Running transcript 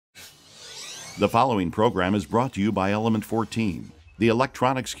The following program is brought to you by Element 14, the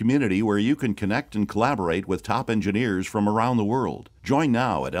electronics community where you can connect and collaborate with top engineers from around the world. Join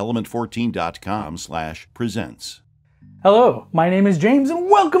now at element14.com/presents. Hello, my name is James and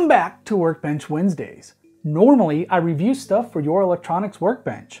welcome back to Workbench Wednesdays. Normally, I review stuff for your electronics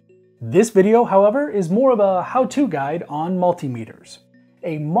workbench. This video, however, is more of a how-to guide on multimeters.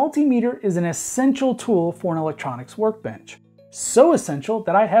 A multimeter is an essential tool for an electronics workbench. So essential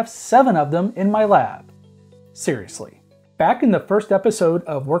that I have 7 of them in my lab. Seriously. Back in the first episode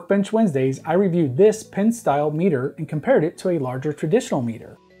of Workbench Wednesdays, I reviewed this pen-style meter and compared it to a larger traditional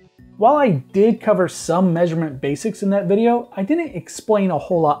meter. While I did cover some measurement basics in that video, I didn't explain a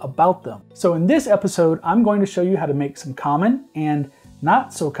whole lot about them. So in this episode, I'm going to show you how to make some common and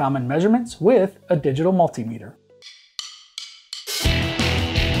not so common measurements with a digital multimeter.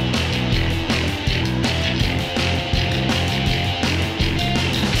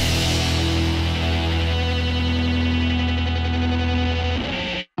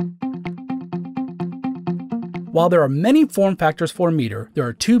 While there are many form factors for a meter, there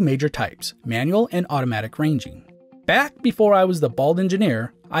are 2 major types, manual and automatic ranging. Back before I was the bald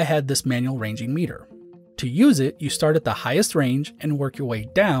engineer, I had this manual ranging meter. To use it, you start at the highest range and work your way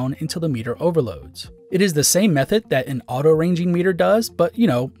down until the meter overloads. It is the same method that an auto ranging meter does, but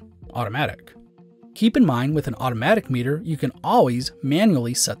automatic. Keep in mind with an automatic meter, you can always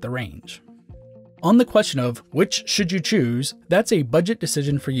manually set the range. On the question of which should you choose, that's a budget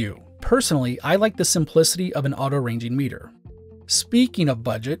decision for you. Personally, I like the simplicity of an auto-ranging meter. Speaking of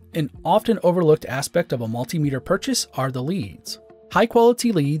budget, an often overlooked aspect of a multimeter purchase are the leads.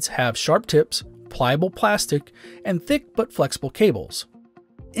 High-quality leads have sharp tips, pliable plastic, and thick but flexible cables.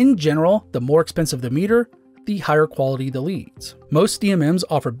 In general, the more expensive the meter, the higher quality the leads. Most DMMs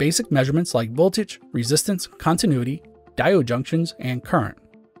offer basic measurements like voltage, resistance, continuity, diode junctions, and current.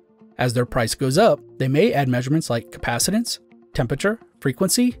 As their price goes up, they may add measurements like capacitance, temperature,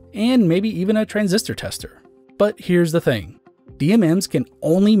 frequency, and maybe even a transistor tester. But here's the thing, DMMs can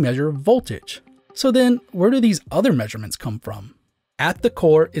only measure voltage. So then, where do these other measurements come from? At the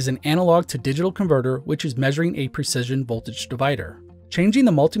core is an analog to digital converter which is measuring a precision voltage divider. Changing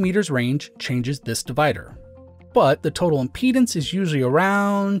the multimeter's range changes this divider. But the total impedance is usually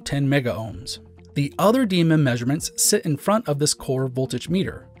around 10 megaohms. The other DMM measurements sit in front of this core voltage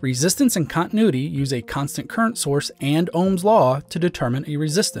meter. Resistance and continuity use a constant current source and Ohm's law to determine a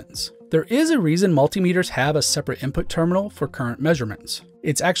resistance. There is a reason multimeters have a separate input terminal for current measurements.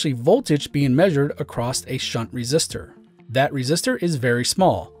 It's actually voltage being measured across a shunt resistor. That resistor is very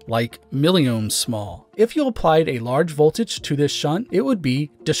small, like milliohms small. If you applied a large voltage to this shunt, it would be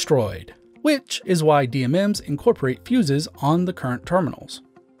destroyed, which is why DMMs incorporate fuses on the current terminals.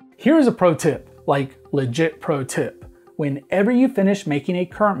 Here's a pro tip. Like legit pro tip. Whenever you finish making a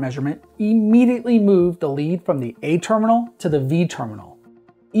current measurement, immediately move the lead from the A terminal to the V terminal.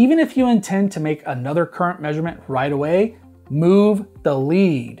 Even if you intend to make another current measurement right away, move the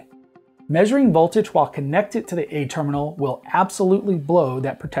lead. Measuring voltage while connected to the A terminal will absolutely blow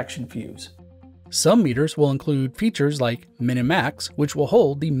that protection fuse. Some meters will include features like min and max, which will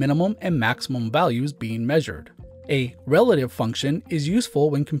hold the minimum and maximum values being measured. A relative function is useful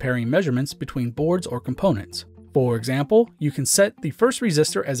when comparing measurements between boards or components. For example, you can set the first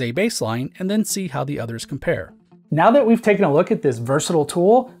resistor as a baseline and then see how the others compare. Now that we've taken a look at this versatile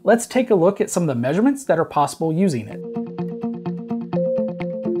tool, let's take a look at some of the measurements that are possible using it.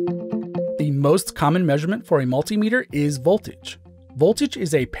 The most common measurement for a multimeter is voltage. Voltage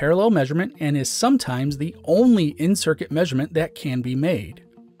is a parallel measurement and is sometimes the only in-circuit measurement that can be made.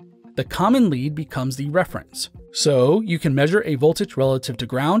 The common lead becomes the reference. So you can measure a voltage relative to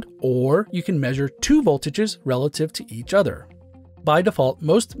ground, or you can measure 2 voltages relative to each other. By default,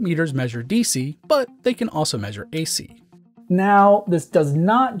 most meters measure DC, but they can also measure AC. Now, this does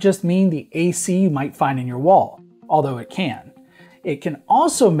not just mean the AC you might find in your wall, although it can. It can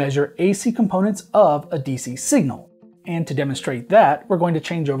also measure AC components of a DC signal. And to demonstrate that, we're going to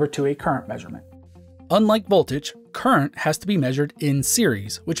change over to a current measurement. Unlike voltage, current has to be measured in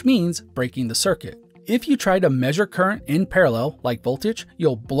series, which means breaking the circuit. If you try to measure current in parallel, like voltage,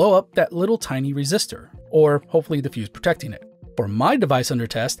 you'll blow up that little tiny resistor, or hopefully the fuse protecting it. For my device under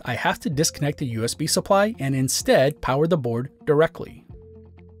test, I have to disconnect the USB supply and instead power the board directly.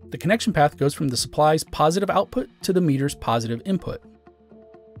 The connection path goes from the supply's positive output to the meter's positive input.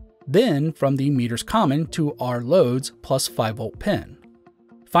 Then from the meter's common to our load's plus 5-volt pin.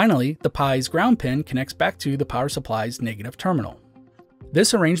 Finally, the Pi's ground pin connects back to the power supply's negative terminal.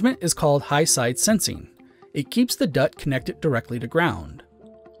 This arrangement is called high side sensing. It keeps the DUT connected directly to ground.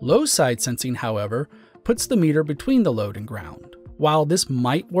 Low side sensing, however, puts the meter between the load and ground. While this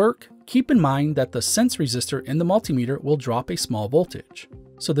might work, Keep in mind that the sense resistor in the multimeter will drop a small voltage,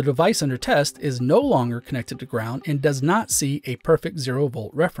 so the device under test is no longer connected to ground and does not see a perfect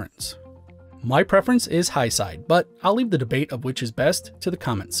 0-volt reference. My preference is high side, but I'll leave the debate of which is best to the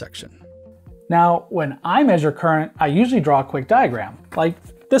comments section. Now, when I measure current, I usually draw a quick diagram, like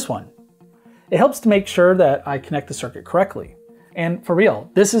this one. It helps to make sure that I connect the circuit correctly. And for real,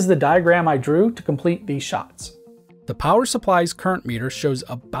 this is the diagram I drew to complete these shots. The power supply's current meter shows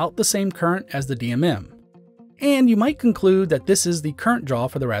about the same current as the DMM, and you might conclude that this is the current draw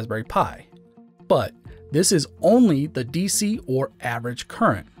for the Raspberry Pi. But this is only the DC or average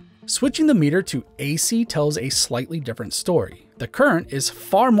current. Switching the meter to AC tells a slightly different story. The current is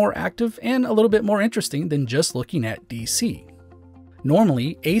far more active and a little bit more interesting than just looking at DC.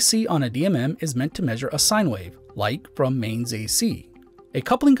 Normally, AC on a DMM is meant to measure a sine wave, like from mains AC. A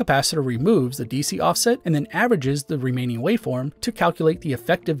coupling capacitor removes the DC offset and then averages the remaining waveform to calculate the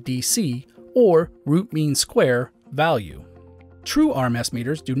effective DC, or root mean square, value. True RMS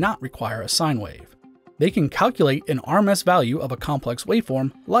meters do not require a sine wave. They can calculate an RMS value of a complex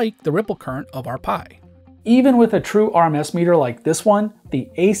waveform like the ripple current of our Pi. Even with a true RMS meter like this one, the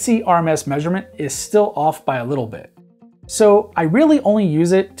AC RMS measurement is still off by a little bit. So I really only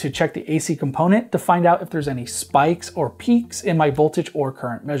use it to check the AC component to find out if there's any spikes or peaks in my voltage or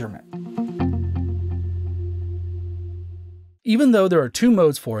current measurement. Even though there are two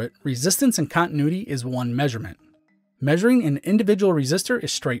modes for it, resistance and continuity is one measurement. Measuring an individual resistor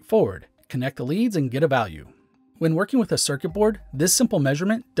is straightforward. Connect the leads and get a value. When working with a circuit board, this simple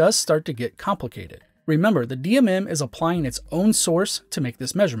measurement does start to get complicated. Remember, the DMM is applying its own source to make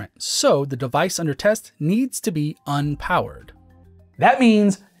this measurement, so the device under test needs to be unpowered. That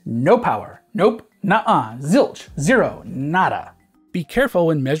means no power. Nope, nuh-uh, zilch, zero, nada. Be careful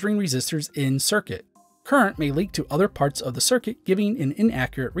when measuring resistors in circuit. Current may leak to other parts of the circuit, giving an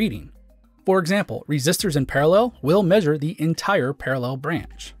inaccurate reading. For example, resistors in parallel will measure the entire parallel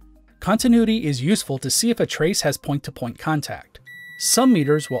branch. Continuity is useful to see if a trace has point-to-point contact. Some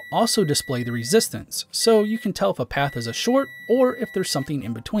meters will also display the resistance, so you can tell if a path is a short or if there's something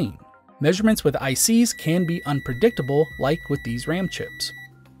in between. Measurements with ICs can be unpredictable, like with these RAM chips.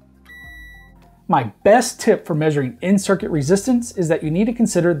 My best tip for measuring in-circuit resistance is that you need to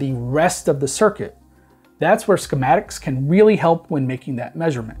consider the rest of the circuit. That's where schematics can really help when making that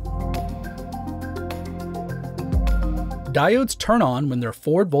measurement. Diodes turn on when their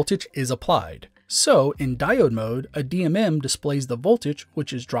forward voltage is applied. So in diode mode, a DMM displays the voltage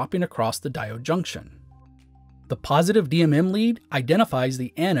which is dropping across the diode junction. The positive DMM lead identifies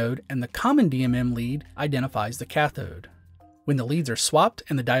the anode and the common DMM lead identifies the cathode. When the leads are swapped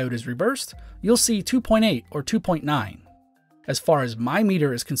and the diode is reversed, you'll see 2.8 or 2.9. As far as my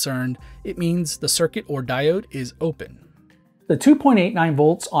meter is concerned, it means the circuit or diode is open. The 2.89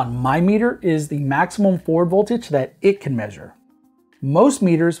 volts on my meter is the maximum forward voltage that it can measure. Most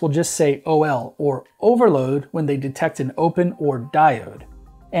meters will just say OL, or overload, when they detect an open or diode.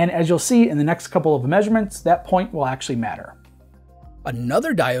 And as you'll see in the next couple of measurements, that point will actually matter.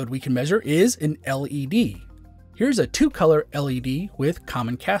 Another diode we can measure is an LED. Here's a two-color LED with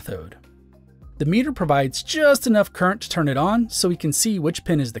common cathode. The meter provides just enough current to turn it on so we can see which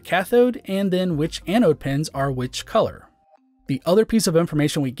pin is the cathode and then which anode pins are which color. The other piece of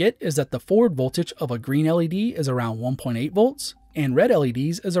information we get is that the forward voltage of a green LED is around 1.8 volts, and red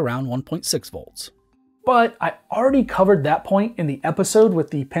LEDs is around 1.6 volts. But I already covered that point in the episode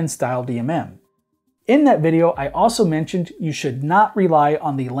with the pin style DMM. In that video, I also mentioned you should not rely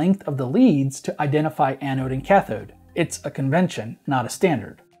on the length of the leads to identify anode and cathode. It's a convention, not a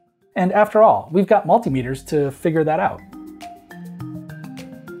standard. And after all, we've got multimeters to figure that out.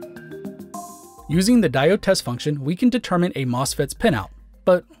 Using the diode test function, we can determine a MOSFET's pinout.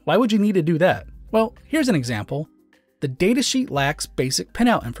 But why would you need to do that? Well, here's an example. The datasheet lacks basic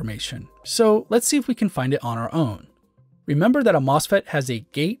pinout information, so let's see if we can find it on our own. Remember that a MOSFET has a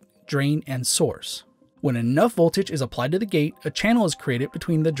gate, drain, and source. When enough voltage is applied to the gate, a channel is created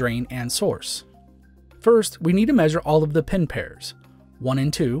between the drain and source. First, we need to measure all of the pin pairs, 1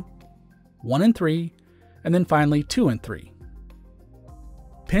 and 2, 1 and 3, and then finally 2 and 3.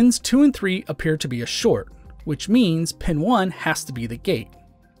 Pins 2 and 3 appear to be a short, which means pin 1 has to be the gate.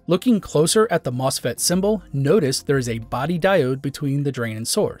 Looking closer at the MOSFET symbol, notice there is a body diode between the drain and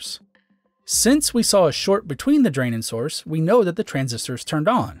source. Since we saw a short between the drain and source, we know that the transistor is turned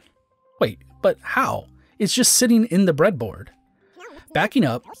on. Wait, but how? It's just sitting in the breadboard. Backing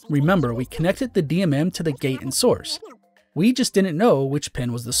up, remember we connected the DMM to the gate and source. We just didn't know which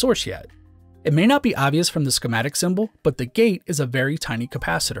pin was the source yet. It may not be obvious from the schematic symbol, but the gate is a very tiny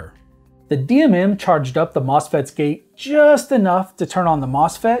capacitor. The DMM charged up the MOSFET's gate just enough to turn on the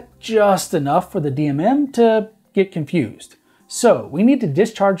MOSFET, just enough for the DMM to get confused. So we need to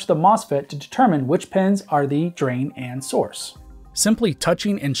discharge the MOSFET to determine which pins are the drain and source. Simply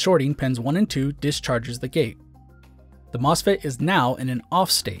touching and shorting pins 1 and 2 discharges the gate. The MOSFET is now in an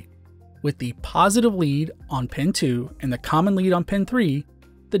off state. With the positive lead on pin 2 and the common lead on pin 3,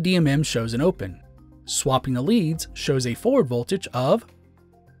 the DMM shows an open. Swapping the leads shows a forward voltage of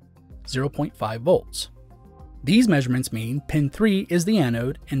 0.5 volts. These measurements mean pin 3 is the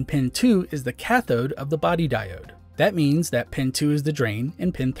anode and pin 2 is the cathode of the body diode. That means that pin 2 is the drain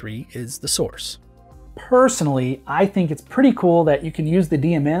and pin 3 is the source. Personally, I think it's pretty cool that you can use the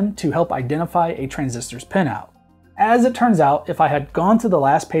DMM to help identify a transistor's pinout. As it turns out, if I had gone to the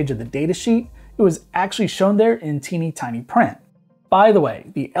last page of the datasheet, it was actually shown there in teeny tiny print. By the way,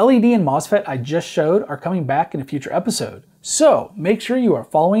 the LED and MOSFET I just showed are coming back in a future episode, so make sure you are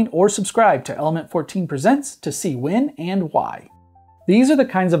following or subscribed to Element 14 Presents to see when and why. These are the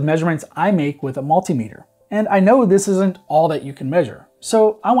kinds of measurements I make with a multimeter, and I know this isn't all that you can measure,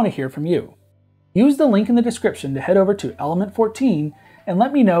 so I want to hear from you. Use the link in the description to head over to Element 14 and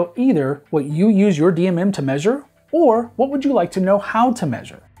let me know either what you use your DMM to measure or what would you like to know how to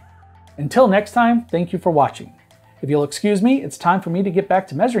measure. Until next time, thank you for watching. If you'll excuse me, it's time for me to get back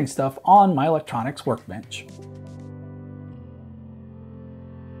to measuring stuff on my electronics workbench.